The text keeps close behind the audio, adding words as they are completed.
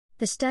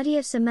The study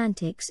of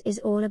semantics is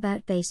all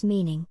about base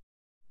meaning.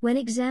 When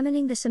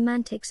examining the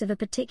semantics of a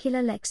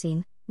particular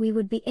lexeme, we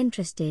would be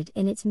interested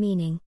in its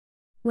meaning.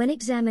 When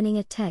examining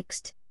a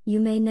text, you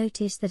may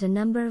notice that a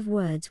number of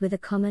words with a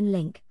common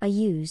link are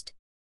used.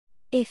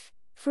 If,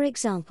 for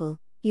example,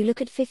 you look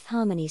at Fifth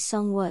Harmony's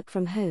song Work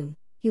From Home,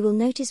 you will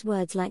notice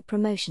words like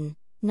promotion,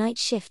 night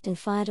shift and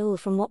fired, all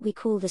from what we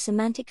call the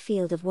semantic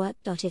field of work.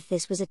 If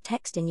this was a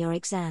text in your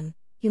exam,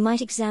 you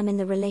might examine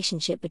the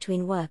relationship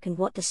between work and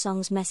what the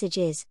song's message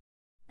is.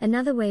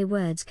 Another way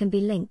words can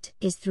be linked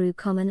is through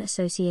common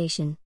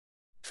association.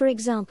 For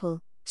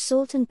example,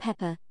 salt and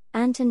pepper,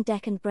 ant and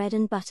deck and bread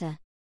and butter.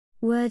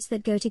 Words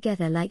that go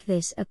together like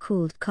this are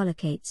called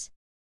collocates.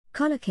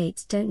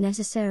 Collocates don't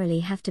necessarily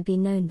have to be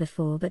known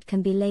before but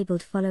can be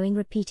labeled following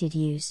repeated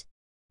use.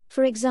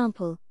 For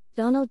example,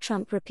 Donald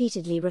Trump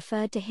repeatedly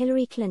referred to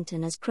Hillary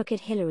Clinton as Crooked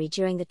Hillary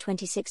during the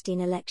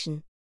 2016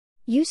 election.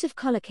 Use of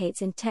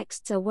collocates in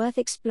texts are worth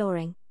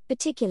exploring,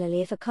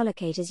 particularly if a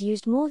collocate is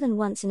used more than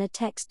once in a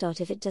text.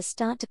 If it does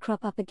start to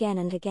crop up again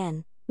and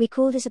again, we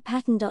call this a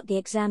pattern. The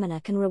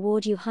examiner can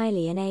reward you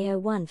highly in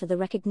AO1 for the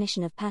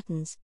recognition of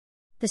patterns.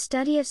 The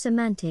study of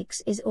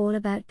semantics is all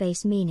about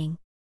base meaning.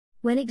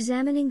 When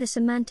examining the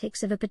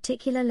semantics of a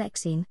particular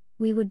lexeme,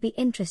 we would be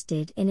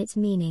interested in its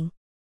meaning.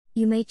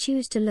 You may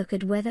choose to look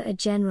at whether a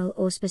general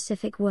or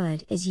specific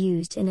word is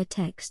used in a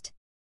text.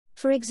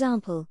 For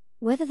example,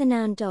 whether the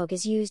noun dog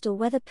is used or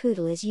whether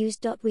poodle is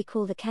used. We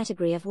call the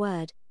category of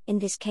word, in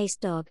this case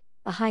dog,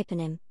 a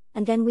hyponym,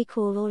 and then we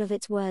call all of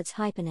its words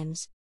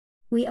hyponyms.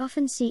 We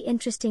often see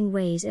interesting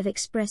ways of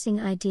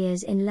expressing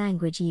ideas in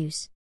language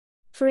use.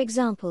 For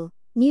example,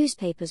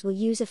 newspapers will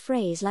use a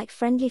phrase like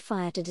friendly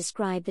fire to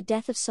describe the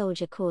death of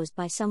soldier caused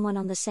by someone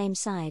on the same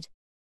side.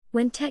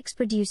 When text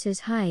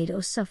producers hide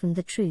or soften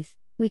the truth,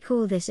 we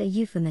call this a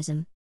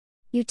euphemism.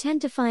 You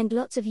tend to find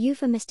lots of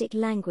euphemistic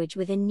language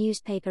within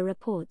newspaper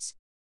reports.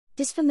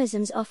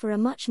 Dysphemisms offer a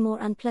much more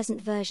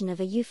unpleasant version of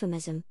a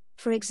euphemism,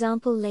 for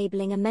example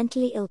labeling a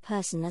mentally ill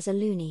person as a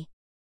loony.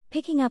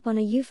 Picking up on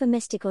a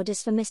euphemistic or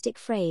dysphemistic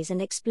phrase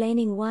and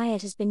explaining why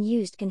it has been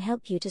used can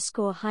help you to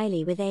score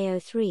highly with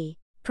AO3.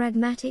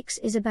 Pragmatics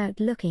is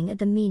about looking at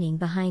the meaning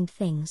behind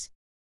things.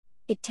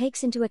 It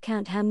takes into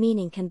account how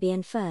meaning can be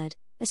inferred,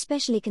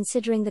 especially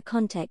considering the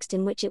context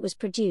in which it was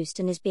produced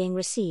and is being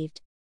received.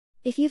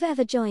 If you've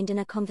ever joined in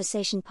a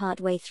conversation part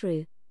way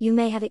through, you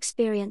may have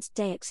experienced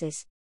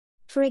deixis.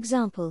 For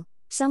example,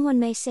 someone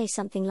may say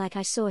something like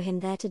 "I saw him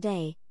there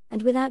today,"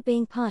 and without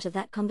being part of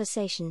that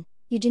conversation,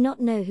 you do not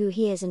know who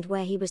he is and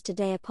where he was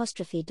today.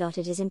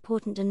 It is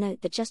important to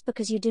note that just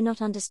because you do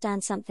not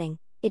understand something,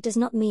 it does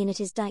not mean it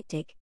is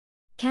deictic.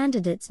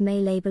 Candidates may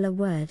label a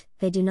word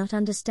they do not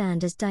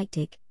understand as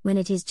deictic, when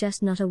it is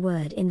just not a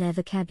word in their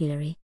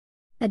vocabulary.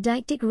 A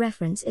deictic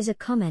reference is a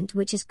comment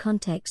which is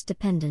context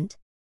dependent.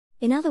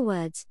 In other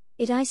words,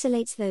 it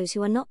isolates those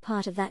who are not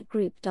part of that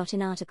group.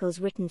 In articles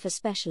written for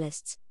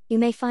specialists, you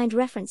may find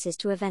references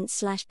to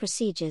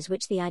events/procedures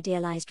which the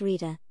idealized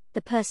reader,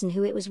 the person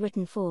who it was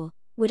written for,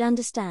 would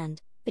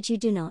understand, but you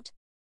do not.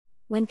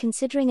 When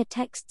considering a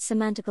text's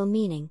semantical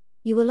meaning,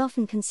 you will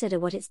often consider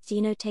what its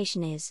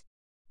denotation is.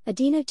 A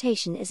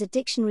denotation is a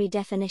dictionary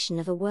definition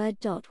of a word.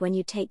 When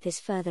you take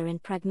this further in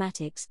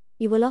pragmatics,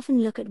 you will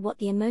often look at what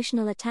the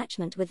emotional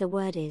attachment with the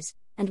word is,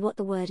 and what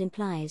the word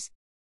implies.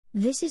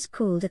 This is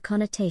called a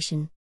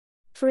connotation.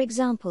 For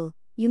example,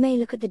 you may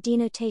look at the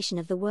denotation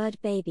of the word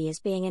baby as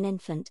being an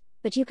infant,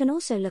 but you can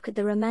also look at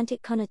the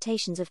romantic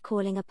connotations of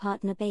calling a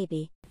partner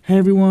baby. Hey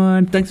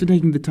everyone, thanks for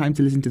taking the time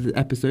to listen to this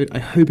episode. I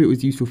hope it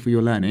was useful for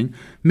your learning.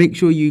 Make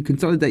sure you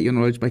consolidate your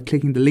knowledge by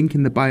clicking the link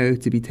in the bio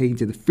to be taken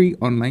to the free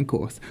online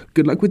course.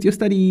 Good luck with your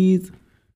studies!